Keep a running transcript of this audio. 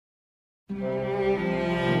From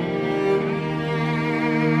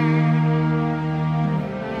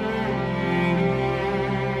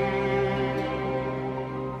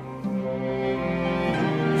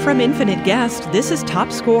Infinite Guest, this is Top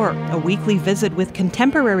Score, a weekly visit with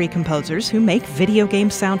contemporary composers who make video game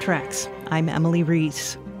soundtracks. I'm Emily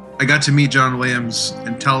Reese. I got to meet John Williams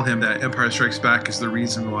and tell him that Empire Strikes Back is the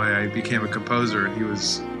reason why I became a composer, and he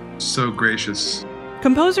was so gracious.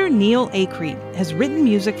 Composer Neil Acree has written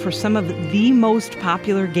music for some of the most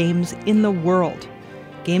popular games in the world.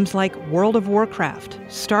 Games like World of Warcraft,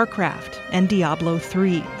 StarCraft, and Diablo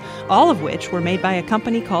III, all of which were made by a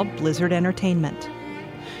company called Blizzard Entertainment.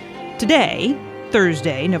 Today,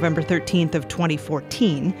 Thursday, November 13th of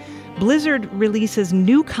 2014, Blizzard releases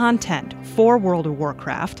new content for World of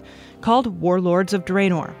Warcraft called Warlords of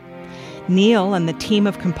Draenor. Neil and the team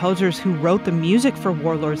of composers who wrote the music for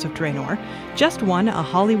Warlords of Draenor just won a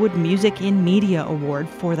Hollywood Music in Media Award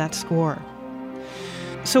for that score.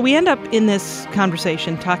 So we end up in this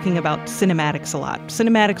conversation talking about cinematics a lot.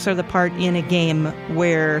 Cinematics are the part in a game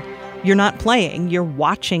where you're not playing, you're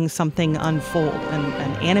watching something unfold,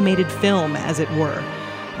 an animated film, as it were.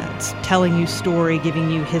 It's telling you story, giving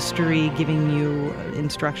you history, giving you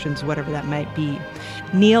instructions, whatever that might be.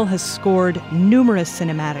 Neil has scored numerous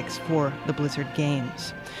cinematics for the Blizzard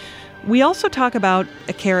games. We also talk about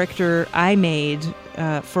a character I made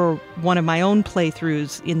for one of my own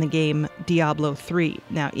playthroughs in the game Diablo III.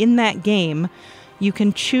 Now, in that game, you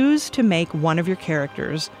can choose to make one of your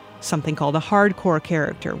characters something called a hardcore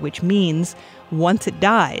character, which means once it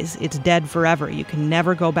dies, it's dead forever. You can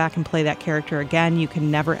never go back and play that character again. You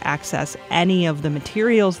can never access any of the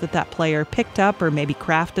materials that that player picked up or maybe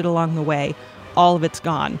crafted along the way. All of it's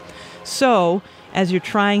gone. So, as you're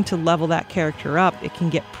trying to level that character up, it can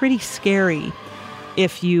get pretty scary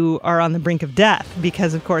if you are on the brink of death,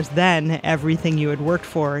 because, of course, then everything you had worked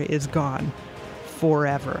for is gone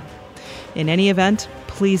forever. In any event,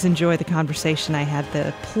 please enjoy the conversation I had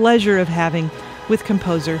the pleasure of having with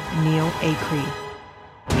composer Neil Acree.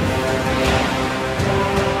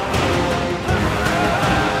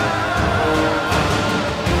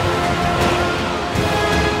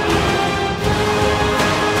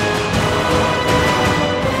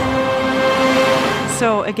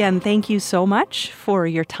 So again, thank you so much for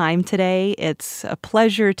your time today. It's a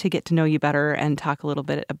pleasure to get to know you better and talk a little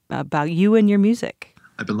bit about you and your music.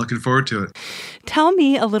 I've been looking forward to it. Tell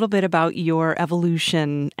me a little bit about your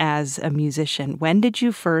evolution as a musician. When did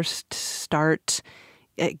you first start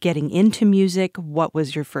getting into music? What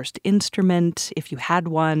was your first instrument, if you had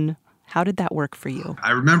one? How did that work for you?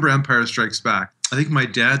 I remember Empire Strikes Back. I think my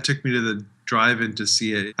dad took me to the drive-in to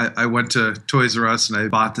see it. I went to Toys R Us and I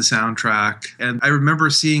bought the soundtrack. And I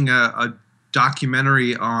remember seeing a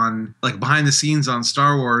documentary on, like, behind the scenes on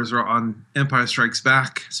Star Wars or on Empire Strikes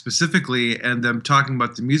Back specifically, and them talking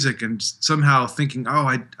about the music and somehow thinking,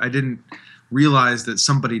 oh, I didn't realize that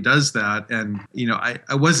somebody does that. And,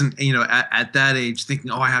 I wasn't, at that age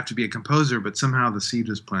thinking, oh, I have to be a composer, but somehow the seed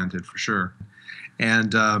was planted for sure.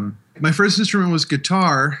 And my first instrument was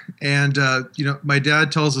guitar. And, my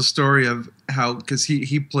dad tells a story of how, because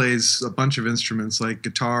he plays a bunch of instruments like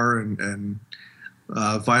guitar and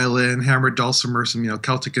violin, hammered dulcimer, some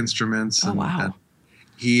Celtic instruments. Oh, wow.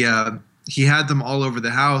 And he had them all over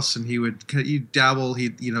the house, and he'd dabble.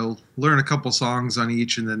 He'd learn a couple songs on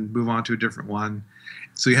each, and then move on to a different one.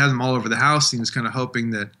 So he had them all over the house. And he was kind of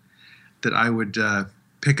hoping that I would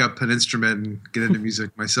pick up an instrument and get into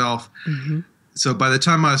music myself. Mm-hmm. So by the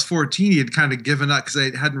time I was 14, he had kind of given up, because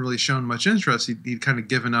I hadn't really shown much interest. He'd kind of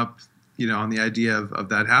given up, on the idea of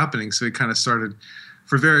that happening. So he kind of started,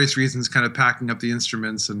 for various reasons, kind of packing up the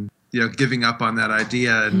instruments and, giving up on that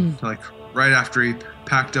idea. And like right after he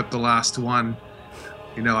packed up the last one,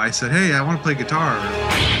 I said, hey, I want to play guitar.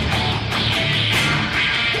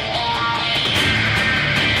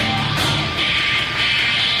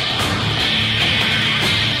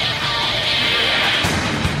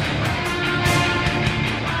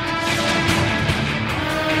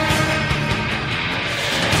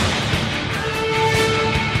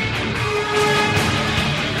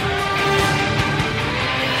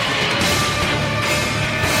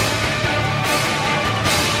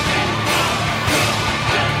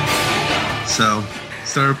 So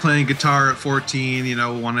started playing guitar at 14,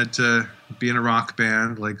 wanted to be in a rock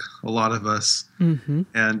band like a lot of us. Mm-hmm.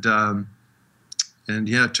 And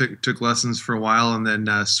yeah, took lessons for a while, and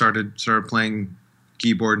then started playing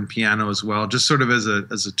keyboard and piano as well, just sort of as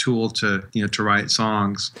a tool to, to write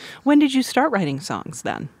songs. When did you start writing songs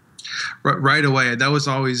then? right away. That was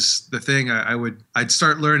always the thing. I'd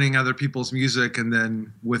start learning other people's music, and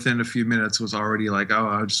then within a few minutes was already like, oh,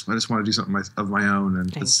 I just want to do something of my own,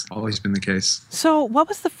 and it's always been the case. So, what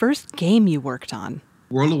was the first game you worked on?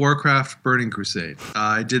 World of Warcraft: Burning Crusade.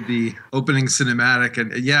 I did the opening cinematic,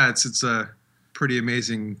 and yeah, it's a pretty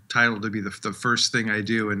amazing title to be the first thing I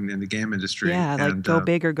do in the game industry. Yeah, like go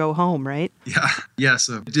big or go home, right? Yeah, yes.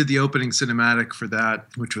 I did the opening cinematic for that,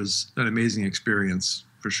 which was an amazing experience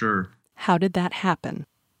for sure. How did that happen?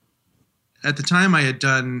 At the time, I had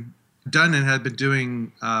done and had been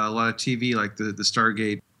doing a lot of TV, like the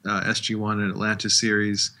Stargate SG-1 and Atlantis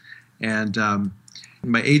series, and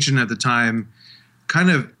my agent at the time kind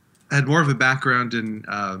of had more of a background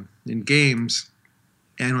in games,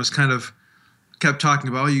 and was kind of kept talking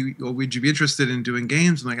about, would you be interested in doing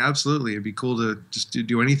games? I'm like, absolutely. It'd be cool to just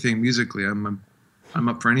do anything musically. I'm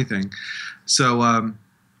up for anything. So,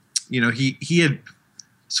 he had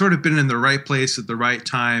sort of been in the right place at the right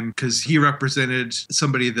time, because he represented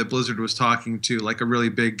somebody that Blizzard was talking to, like a really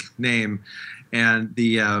big name, and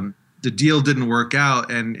the deal didn't work out.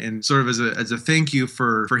 And sort of as a thank you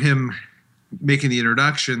for him making the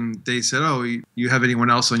introduction, they said, oh, you have anyone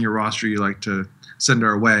else on your roster you like to send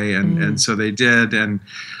our way? And so they did, and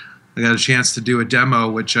I got a chance to do a demo,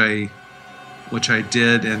 which I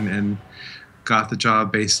did, and got the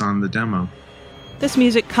job based on the demo. This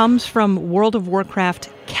music comes from World of Warcraft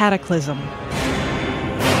Cataclysm.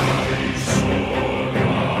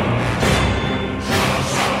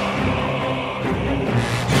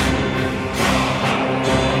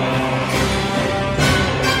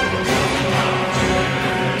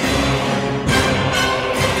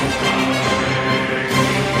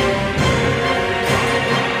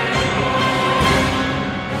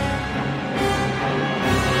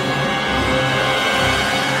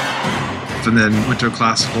 And then went to a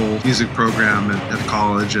classical music program at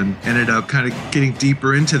college, and ended up kind of getting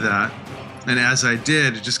deeper into that. And as I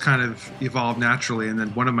did, it just kind of evolved naturally. And then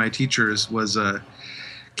one of my teachers was a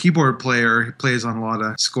keyboard player. He plays on a lot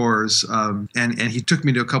of scores. And he took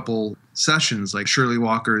me to a couple sessions, like Shirley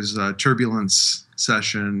Walker's Turbulence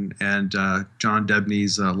session and John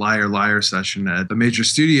Debney's Liar Liar session at a major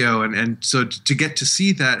studio. And so to get to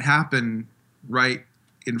see that happen right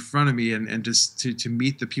in front of me, and just to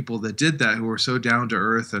meet the people that did that, who were so down to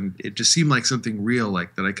earth, and it just seemed like something real,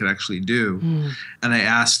 like that I could actually do. And I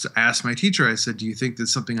asked my teacher, I said, do you think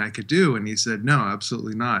that's something I could do? And he said, no,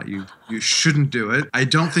 absolutely not. You shouldn't do it. I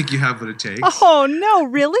don't think you have what it takes. Oh no,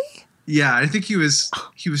 really? Yeah, I think he was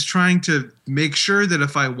trying to make sure that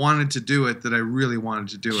if I wanted to do it, that I really wanted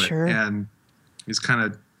to do it. Sure. And he's kind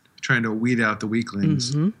of trying to weed out the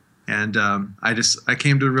weaklings. And I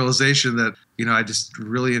came to the realization that, I just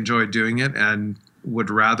really enjoyed doing it, and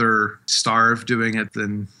would rather starve doing it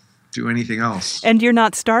than do anything else. And you're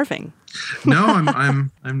not starving. No,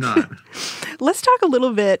 I'm not. Let's talk a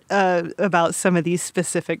little bit about some of these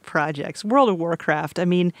specific projects. World of Warcraft. I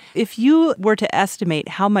mean, if you were to estimate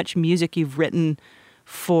how much music you've written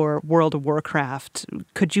for World of Warcraft,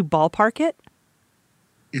 could you ballpark it?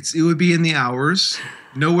 It would be in the hours,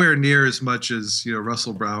 nowhere near as much as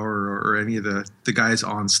Russell Brower or any of the guys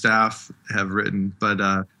on staff have written, but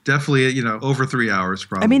definitely over 3 hours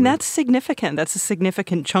probably. I mean, that's significant. That's a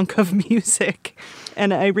significant chunk of music,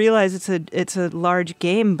 and I realize it's a large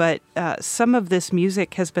game, but some of this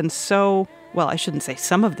music has been I shouldn't say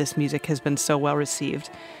some of this music has been so well received.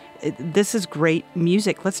 This is great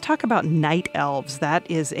music. Let's talk about Night Elves. That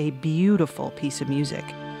is a beautiful piece of music.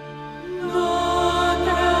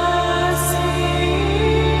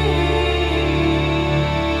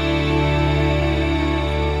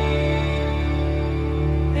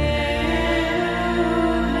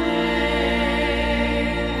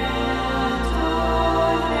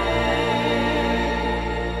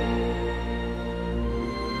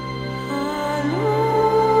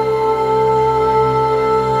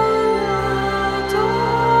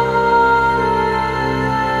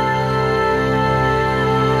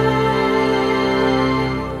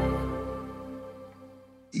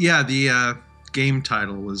 Yeah, the game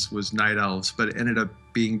title was Night Elves, but it ended up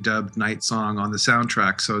being dubbed Night Song on the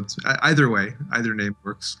soundtrack. So it's either way, either name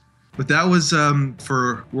works. But that was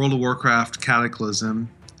for World of Warcraft Cataclysm.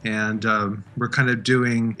 And we're kind of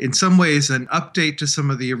doing, in some ways, an update to some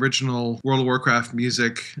of the original World of Warcraft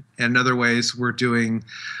music. And in other ways, we're doing,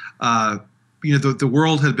 the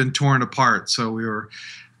world had been torn apart. So we were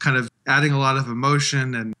kind of adding a lot of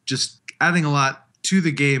emotion and just adding a lot to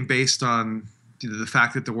the game based on the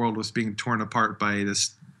fact that the world was being torn apart by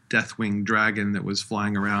this Deathwing dragon that was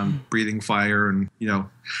flying around, breathing fire and,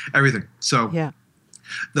 everything. So yeah.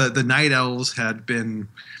 The Night Elves had been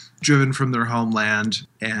driven from their homeland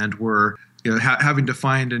and were having to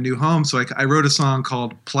find a new home. So I wrote a song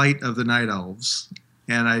called Plight of the Night Elves.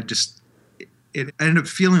 And it ended up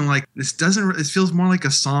feeling like it feels more like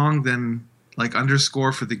a song than like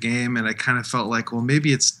underscore for the game. And I kind of felt like, well,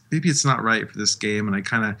 maybe it's not right for this game. And I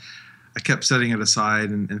kept setting it aside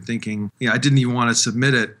and thinking, I didn't even want to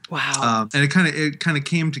submit it. Wow. And it kind of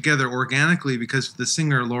came together organically because the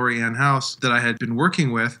singer Lori Ann House that I had been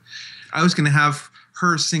working with, I was going to have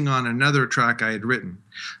her sing on another track I had written.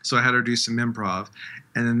 So I had her do some improv.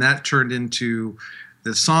 And then that turned into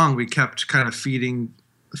the song. We kept kind of feeding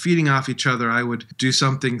off each other. I would do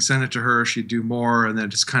something, send it to her, she'd do more, and then it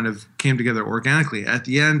just kind of came together organically. At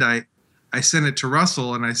the end, I sent it to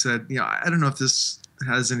Russell and I said, I don't know if this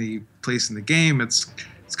has any place in the game. It's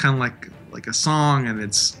kind of like a song, and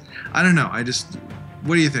I don't know.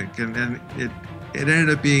 What do you think? And it ended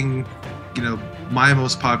up being, my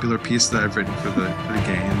most popular piece that I've written for the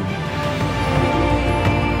game.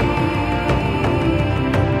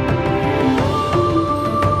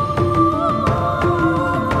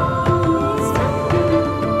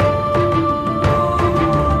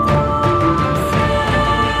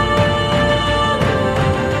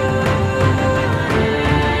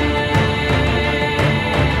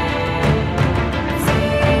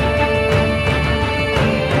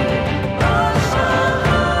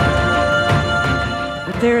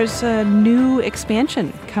 There's a new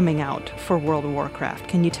expansion coming out for World of Warcraft.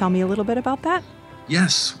 Can you tell me a little bit about that?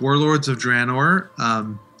 Yes, Warlords of Draenor.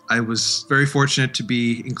 I was very fortunate to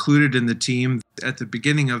be included in the team at the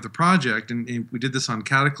beginning of the project, and we did this on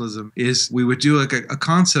Cataclysm, is we would do like a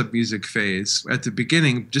concept music phase at the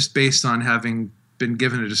beginning just based on having been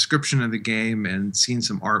given a description of the game and seen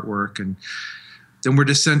some artwork. And then we're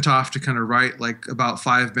just sent off to kind of write like about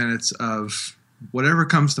 5 minutes of whatever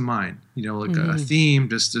comes to mind, like a theme,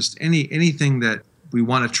 just anything that we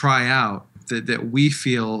want to try out that we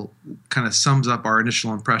feel kind of sums up our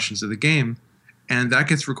initial impressions of the game. And that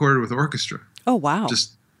gets recorded with orchestra. Oh, wow.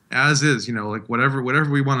 Just as is, like whatever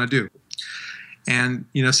we want to do. And,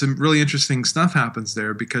 some really interesting stuff happens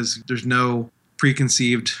there because there's no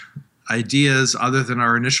preconceived ideas other than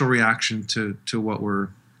our initial reaction to what we're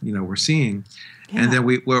seeing. Yeah. And then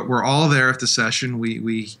we're all there at the session.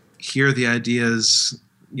 We hear the ideas,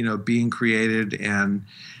 being created, and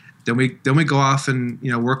then we go off and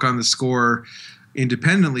work on the score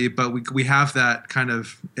independently. But we have that kind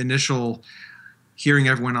of initial hearing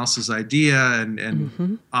everyone else's idea,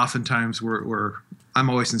 and oftentimes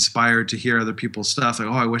I'm always inspired to hear other people's stuff. Like,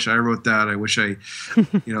 oh, I wish I wrote that. I wish I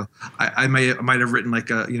might have written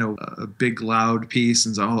like a big loud piece,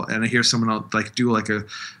 and I hear someone else like do like a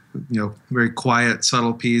very quiet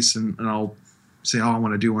subtle piece, and I'll say, oh, I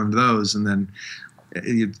want to do one of those. And then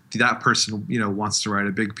that person, wants to write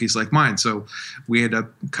a big piece like mine. So we end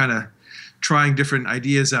up kind of trying different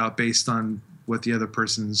ideas out based on what the other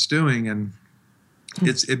person's doing. And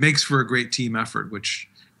it makes for a great team effort, which,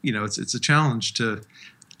 it's a challenge to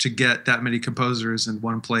get that many composers in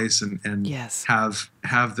one place and yes, have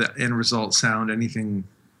the end result sound anything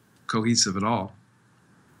cohesive at all.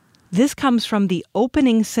 This comes from the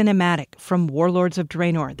opening cinematic from Warlords of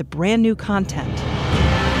Draenor, the brand new content.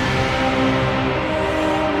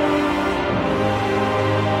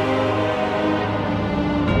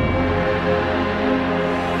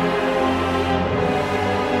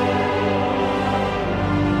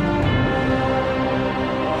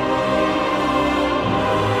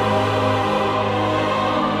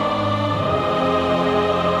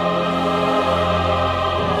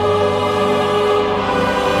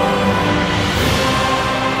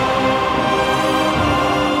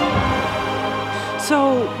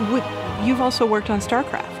 You've also worked on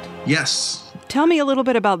StarCraft. Yes. Tell me a little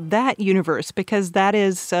bit about that universe, because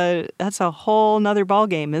that's a whole nother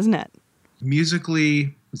ballgame, isn't it?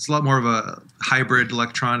 Musically, it's a lot more of a hybrid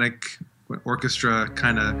electronic orchestra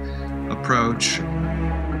kind of approach.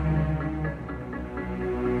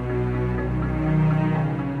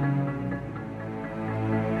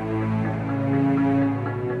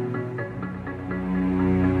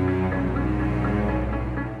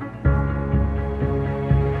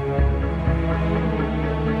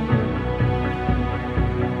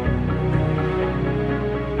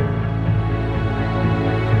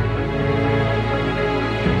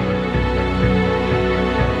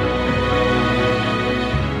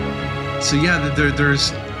 So yeah,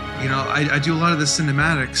 there's, I do a lot of the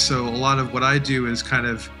cinematics. So a lot of what I do is kind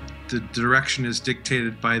of the direction is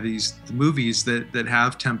dictated by the movies that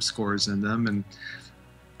have temp scores in them, and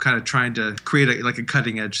kind of trying to create a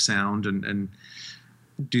cutting edge sound and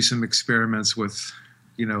do some experiments with,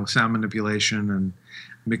 sound manipulation and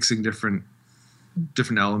mixing different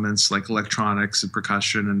different elements like electronics and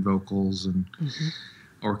percussion and vocals and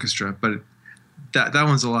orchestra. But that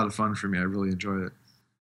one's a lot of fun for me. I really enjoyed it.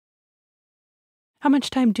 How much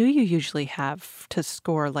time do you usually have to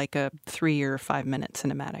score like a 3 or 5 minute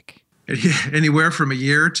cinematic? Anywhere from a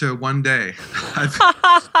year to 1 day.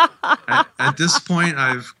 At this point,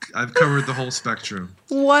 I've covered the whole spectrum.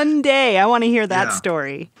 1 day. I want to hear that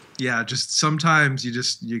story. Yeah, just sometimes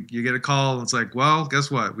you get a call and it's like, well,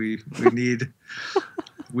 guess what? We need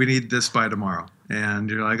this by tomorrow, and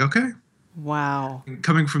you're like, okay. Wow.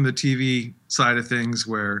 Coming from the TV side of things,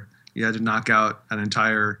 where you had to knock out an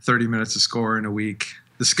entire 30 minutes of score in a week,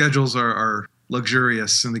 the schedules are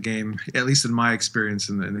luxurious in the game, at least in my experience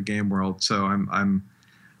in the game world. So I'm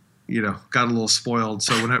got a little spoiled.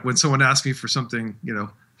 So when someone asks me for something,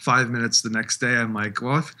 5 minutes the next day, I'm like,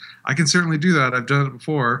 well, I can certainly do that. I've done it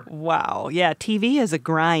before. Wow. Yeah. TV is a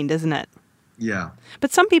grind, isn't it? Yeah.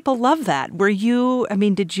 But some people love that.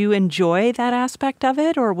 Did you enjoy that aspect of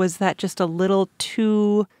it, or was that just a little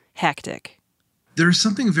too hectic? There's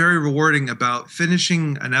something very rewarding about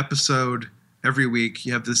finishing an episode every week.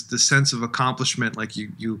 You have this sense of accomplishment, like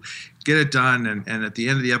you get it done, and at the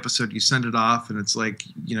end of the episode you send it off, and it's like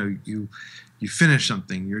you finish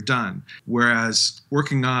something, you're done. Whereas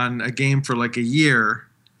working on a game for like a year,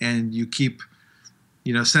 and you keep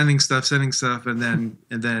sending stuff, and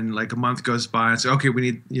then like a month goes by and say, okay, we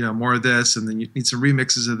need more of this, and then you need some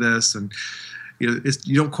remixes of this, and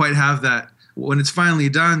you don't quite have that. When it's finally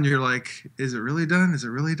done, you're like, is it really done? Is it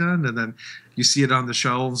really done? And then you see it on the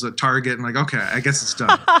shelves at Target and like, okay, I guess it's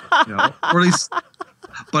done. Or at least,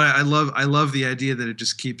 but I love the idea that it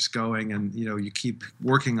just keeps going, and, you keep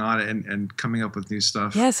working on it and coming up with new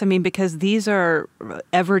stuff. Yes. Because these are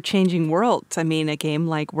ever-changing worlds. A game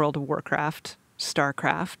like World of Warcraft,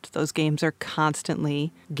 StarCraft, those games are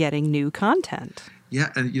constantly getting new content.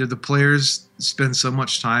 Yeah. And, the players spend so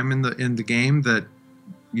much time in the game that,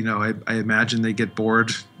 I imagine they get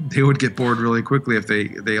bored. They would get bored really quickly if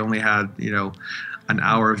they only had, an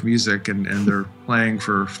hour of music and they're playing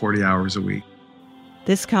for 40 hours a week.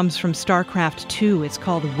 This comes from StarCraft 2. It's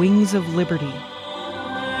called Wings of Liberty.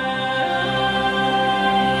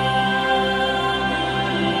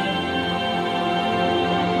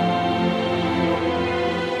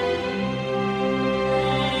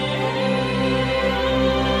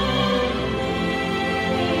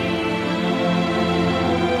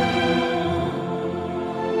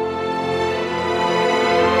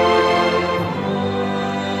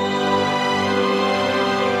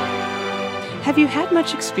 Have you had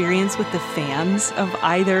much experience with the fans of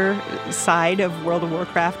either side of World of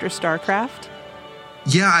Warcraft or StarCraft?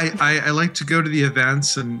 Yeah, I like to go to the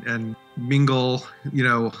events and mingle,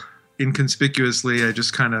 inconspicuously. I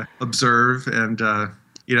just kind of observe, and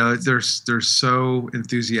they're so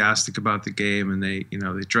enthusiastic about the game, and they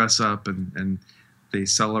dress up and they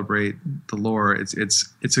celebrate the lore.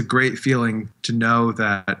 It's a great feeling to know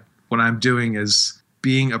that what I'm doing is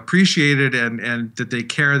being appreciated and that they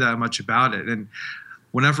care that much about it. And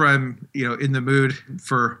whenever I'm, in the mood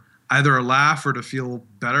for either a laugh or to feel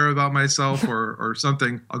better about myself or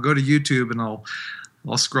something, I'll go to YouTube and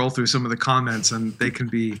I'll scroll through some of the comments, and they can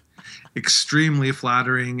be extremely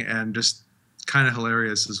flattering and just kind of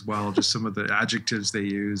hilarious as well. Just some of the adjectives they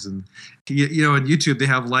use. And, on YouTube, they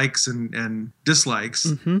have likes and dislikes.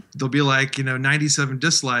 Mm-hmm. They'll be like, 97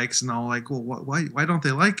 dislikes. And I'll like, well, why don't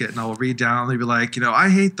they like it? And I'll read down, they'll be like, I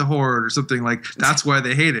hate the Horde or something like that's why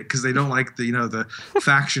they hate it. Cause they don't like the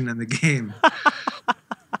faction in the game.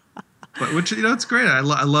 But which, it's great. I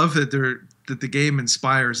love that that the game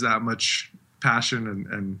inspires that much passion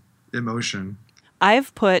and emotion.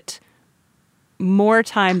 I've put more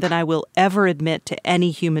time than I will ever admit to any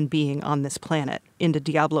human being on this planet into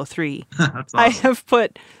Diablo 3. That's awesome.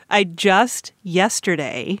 I just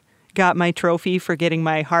yesterday got my trophy for getting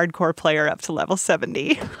my hardcore player up to level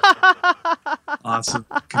 70. Awesome.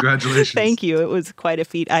 Congratulations. Thank you. It was quite a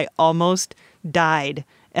feat. I almost died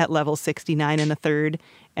at level 69 and a third,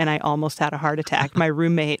 and I almost had a heart attack. My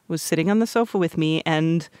roommate was sitting on the sofa with me,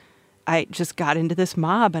 and I just got into this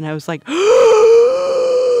mob, and I was like,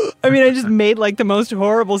 I just made like the most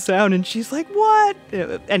horrible sound, and she's like, what?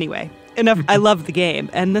 Anyway, enough. I love the game,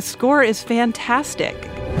 and the score is fantastic.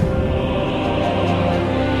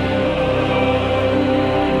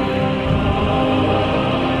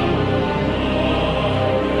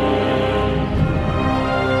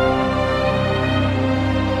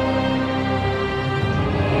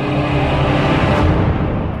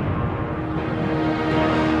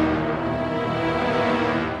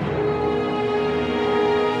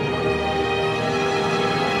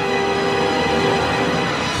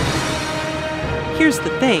 here's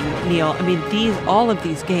the thing, Neil. I mean, all of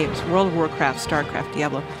these games, World of Warcraft, StarCraft,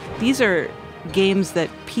 Diablo, these are games that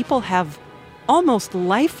people have almost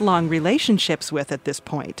lifelong relationships with at this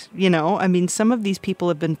point. I mean, some of these people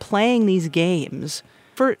have been playing these games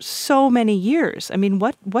for so many years. I mean,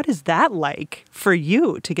 what is that like for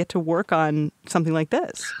you to get to work on something like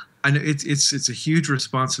this? I know it's a huge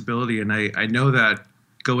responsibility, and I know that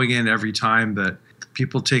going in every time that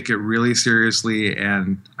people take it really seriously,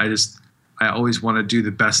 and I always want to do the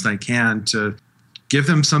best I can to give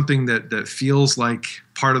them something that feels like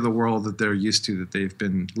part of the world that they're used to, that they've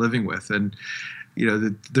been living with. And,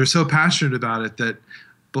 they're so passionate about it that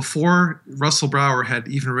before Russell Brower had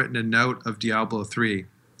even written a note of Diablo 3,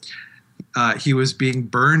 he was being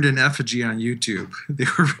burned in effigy on YouTube. They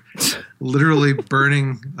were literally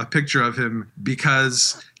burning a picture of him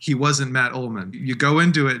because he wasn't Matt Ullman. You go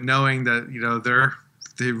into it knowing that,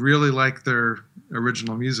 they really like their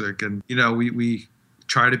original music. And, we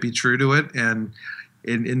try to be true to it. And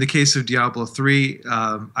in the case of Diablo 3,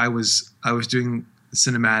 I was doing the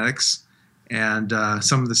cinematics and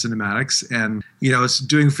some of the cinematics, and it's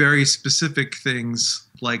doing very specific things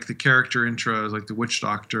like the character intros, like the Witch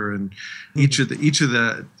Doctor, and each of the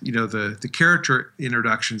the character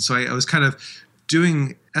introductions. So I was kind of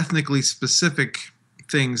doing ethnically specific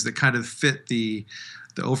things that kind of fit the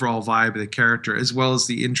overall vibe of the character, as well as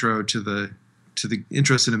the intro to the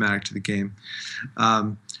intro cinematic to the game.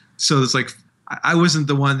 So it's like I wasn't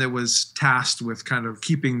the one that was tasked with kind of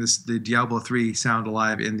keeping the Diablo 3 sound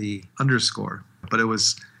alive in the underscore, but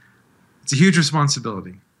it's a huge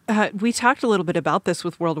responsibility. We talked a little bit about this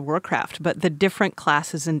with World of Warcraft, but the different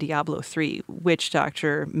classes in Diablo 3, Witch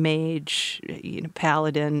Doctor, Mage,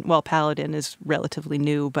 Paladin. Well, Paladin is relatively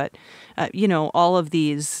new, but all of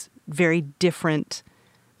these very different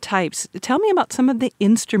types. Tell me about some of the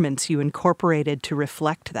instruments you incorporated to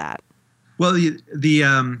reflect that. Well,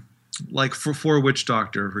 the like for Witch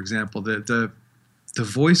Doctor, for example, the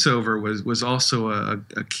voiceover was also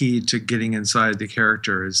a key to getting inside the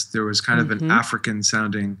characters. There was kind of an African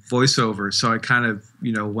sounding voiceover, so I kind of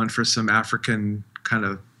went for some African kind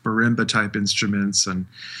of marimba type instruments, and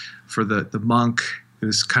for the monk, it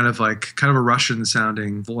was kind of a Russian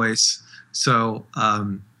sounding voice. So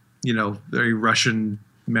very Russian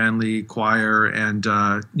manly choir, and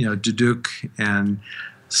duduk and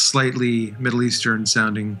slightly Middle Eastern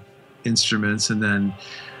sounding instruments, and then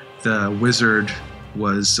the wizard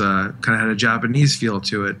was kind of had a Japanese feel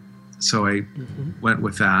to it, so I went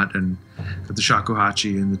with that, and with the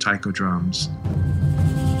shakuhachi and the taiko drums.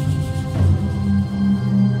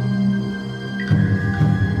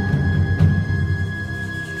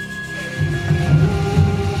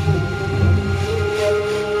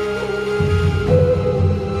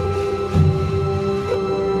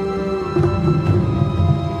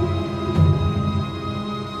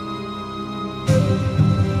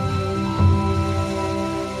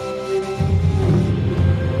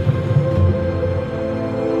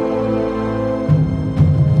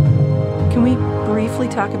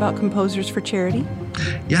 Talk about Composers for Charity?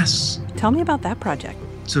 Yes. Tell me about that project.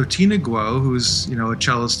 So Tina Guo, who's a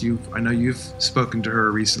cellist, I know you've spoken to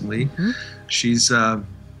her recently. She's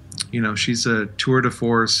she's a tour de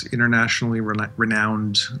force, internationally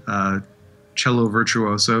renowned cello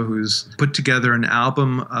virtuoso who's put together an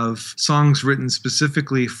album of songs written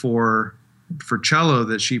specifically for cello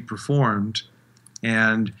that she performed,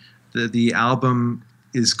 and the album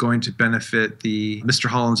is going to benefit the Mr.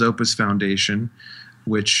 Holland's Opus Foundation,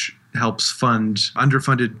 which helps fund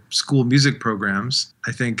underfunded school music programs.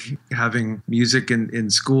 I think having music in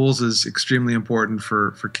schools is extremely important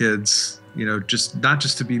for kids, just not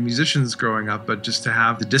just to be musicians growing up, but just to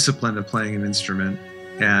have the discipline of playing an instrument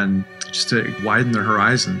and just to widen their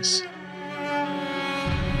horizons.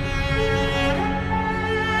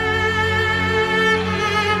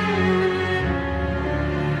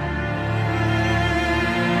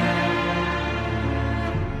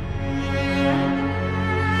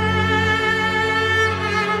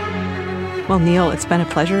 Well, Neil, it's been a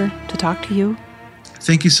pleasure to talk to you.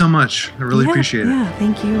 Thank you so much. I really appreciate it. Yeah,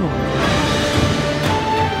 thank you.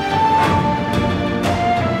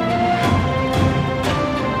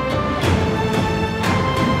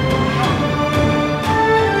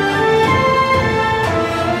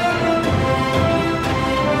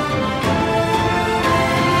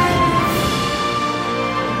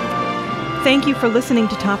 Thank you for listening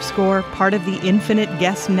to Top Score, part of the Infinite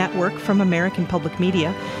Guest Network from American Public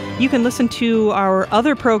Media. You can listen to our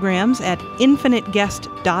other programs at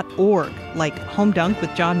infiniteguest.org, like Home Dunk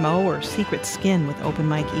with John Moe or Secret Skin with Open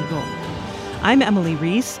Mike Eagle. I'm Emily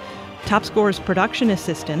Reese. Top Score's production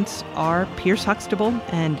assistants are Pierce Huxtable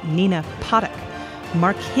and Nina Potok.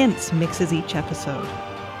 Mark Hintz mixes each episode.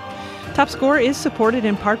 Top Score is supported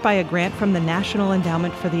in part by a grant from the National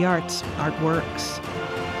Endowment for the Arts, Artworks.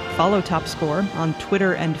 Follow Top Score on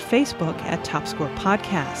Twitter and Facebook at Top Score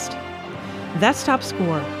Podcast. That's Top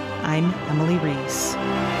Score. I'm Emily Reese.